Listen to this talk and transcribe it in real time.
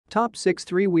Top 6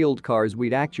 three-wheeled cars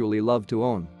we'd actually love to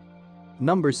own.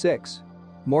 Number 6.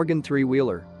 Morgan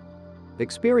three-wheeler.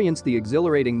 Experience the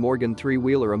exhilarating Morgan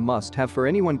three-wheeler, a must-have for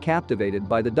anyone captivated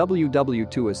by the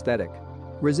WW2 aesthetic.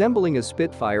 Resembling a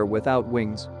Spitfire without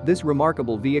wings, this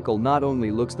remarkable vehicle not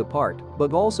only looks the part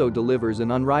but also delivers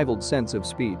an unrivaled sense of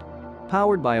speed.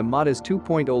 Powered by a modest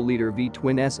 2.0-liter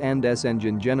V-twin S&S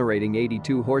engine generating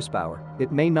 82 horsepower,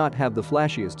 it may not have the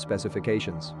flashiest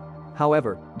specifications.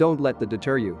 However, don't let that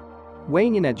deter you.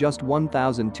 Weighing in at just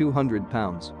 1,200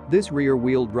 pounds, this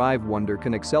rear-wheel drive wonder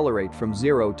can accelerate from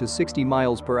 0 to 60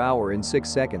 miles per hour in 6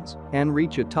 seconds and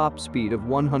reach a top speed of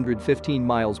 115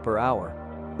 miles per hour.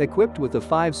 Equipped with a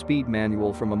 5-speed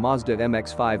manual from a Mazda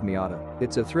MX-5 Miata,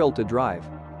 it's a thrill to drive.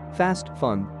 Fast,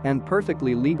 fun, and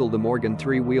perfectly legal, the Morgan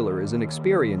three-wheeler is an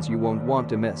experience you won't want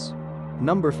to miss.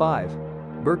 Number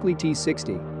 5. Berkeley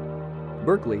T60.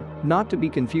 Berkeley, not to be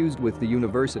confused with the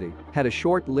university, had a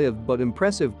short-lived but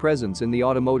impressive presence in the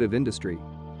automotive industry.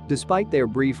 Despite their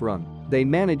brief run, they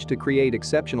managed to create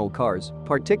exceptional cars,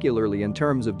 particularly in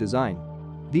terms of design.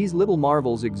 These little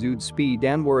marvels exude speed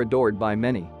and were adored by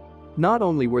many. Not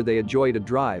only were they a joy to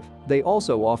drive, they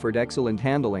also offered excellent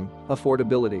handling,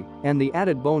 affordability, and the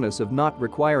added bonus of not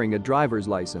requiring a driver's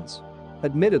license.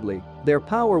 Admittedly, their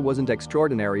power wasn't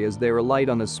extraordinary as they relied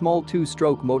on a small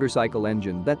 2-stroke motorcycle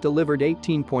engine that delivered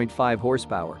 18.5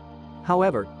 horsepower.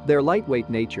 However, their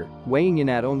lightweight nature, weighing in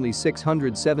at only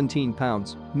 617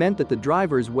 pounds, meant that the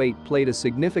driver's weight played a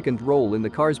significant role in the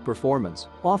car's performance,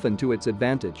 often to its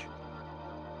advantage.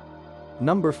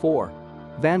 Number 4.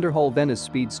 Vanderhall Venice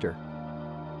Speedster.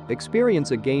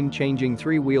 Experience a game-changing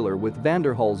three-wheeler with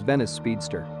Vanderhall's Venice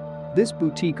Speedster. This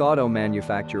boutique auto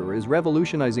manufacturer is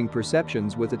revolutionizing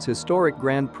perceptions with its historic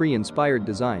Grand Prix-inspired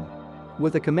design.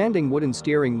 With a commanding wooden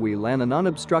steering wheel and an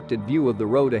unobstructed view of the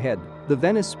road ahead, the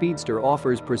Venice Speedster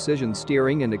offers precision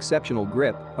steering and exceptional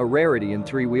grip, a rarity in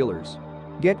three-wheelers.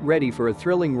 Get ready for a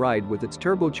thrilling ride with its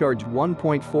turbocharged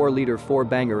 1.4-liter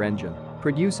four-banger engine,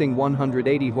 producing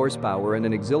 180 horsepower and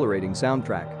an exhilarating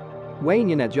soundtrack. Weighing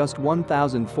in at just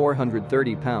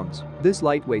 1,430 pounds, this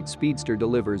lightweight speedster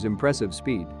delivers impressive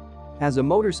speed. As a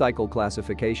motorcycle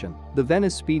classification, the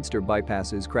Venice Speedster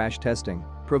bypasses crash testing,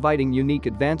 providing unique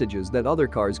advantages that other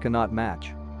cars cannot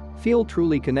match. Feel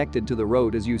truly connected to the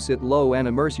road as you sit low and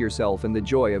immerse yourself in the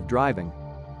joy of driving.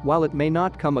 While it may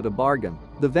not come at a bargain,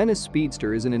 the Venice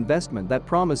Speedster is an investment that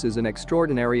promises an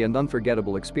extraordinary and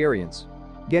unforgettable experience.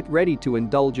 Get ready to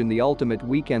indulge in the ultimate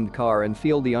weekend car and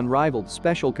feel the unrivaled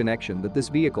special connection that this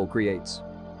vehicle creates.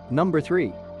 Number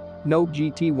 3. Nobe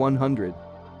GT100.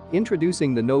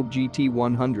 Introducing the Nobe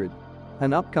GT100.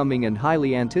 An upcoming and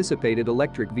highly anticipated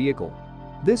electric vehicle.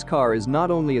 This car is not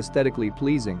only aesthetically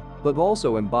pleasing, but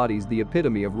also embodies the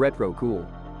epitome of retro cool.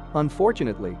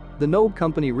 Unfortunately, the Nobe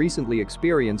company recently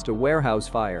experienced a warehouse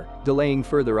fire, delaying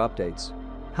further updates.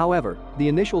 However, the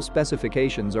initial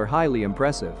specifications are highly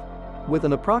impressive. With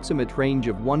an approximate range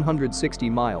of 160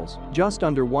 miles, just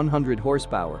under 100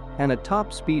 horsepower, and a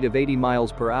top speed of 80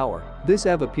 miles per hour, this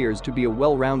EV appears to be a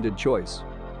well-rounded choice.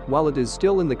 While it is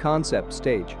still in the concept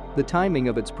stage, the timing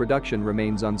of its production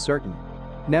remains uncertain.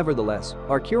 Nevertheless,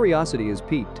 our curiosity is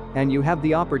piqued, and you have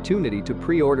the opportunity to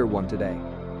pre-order one today.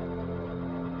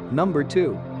 Number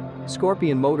 2.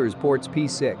 Scorpion Motorsports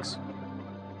P6.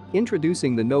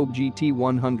 Introducing the Nobe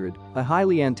GT100, a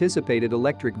highly anticipated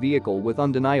electric vehicle with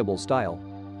undeniable style.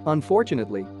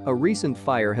 Unfortunately, a recent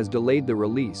fire has delayed the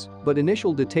release, but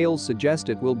initial details suggest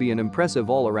it will be an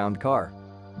impressive all-around car.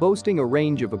 Boasting a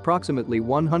range of approximately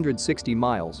 160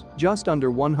 miles, just under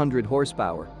 100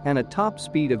 horsepower, and a top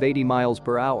speed of 80 miles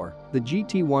per hour, the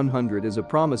GT100 is a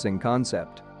promising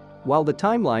concept. While the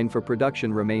timeline for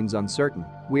production remains uncertain,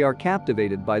 we are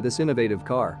captivated by this innovative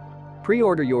car.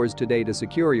 Pre-order yours today to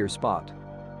secure your spot.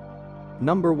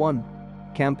 Number 1.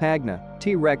 Campagna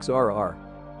T-Rex RR.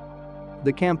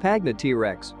 The Campagna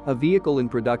T-Rex, a vehicle in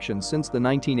production since the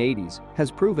 1980s,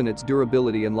 has proven its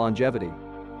durability and longevity.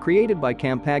 Created by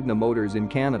Campagna Motors in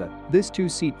Canada, this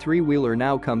two-seat three-wheeler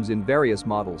now comes in various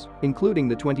models, including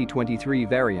the 2023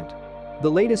 variant. The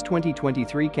latest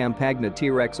 2023 Campagna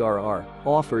T-Rex RR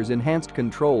offers enhanced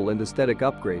control and aesthetic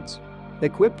upgrades.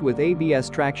 Equipped with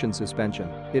ABS traction suspension,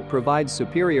 it provides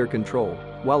superior control,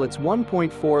 while its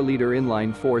 1.4-liter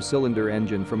inline four-cylinder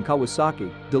engine from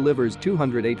Kawasaki delivers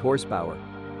 208 horsepower.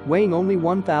 Weighing only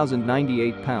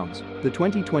 1,098 pounds, the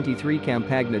 2023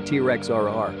 Campagna T-Rex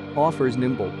RR offers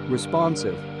nimble,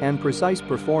 responsive, and precise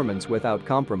performance without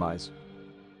compromise.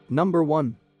 Number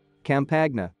 1.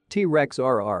 Campagna T-Rex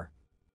RR.